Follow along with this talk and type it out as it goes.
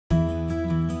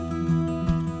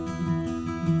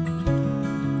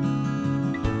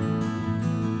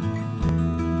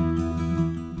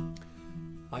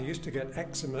used to get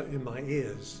eczema in my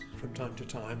ears from time to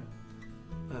time,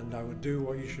 and I would do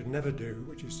what you should never do,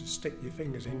 which is to stick your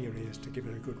fingers in your ears to give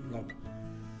it a good rub.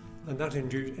 And that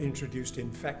introduced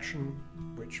infection,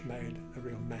 which made a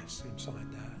real mess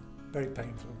inside there. Very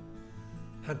painful.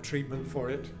 Had treatment for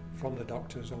it from the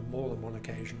doctors on more than one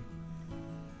occasion.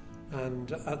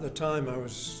 And at the time I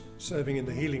was serving in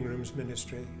the healing rooms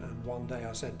ministry, and one day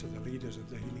I said to the leaders of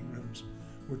the healing rooms,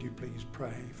 would you please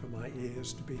pray for my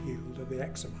ears to be healed of the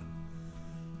eczema?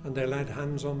 And they laid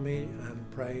hands on me and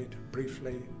prayed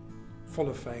briefly, full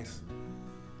of faith,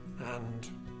 and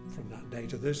from that day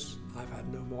to this, I've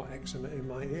had no more eczema in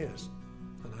my ears,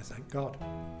 and I thank God.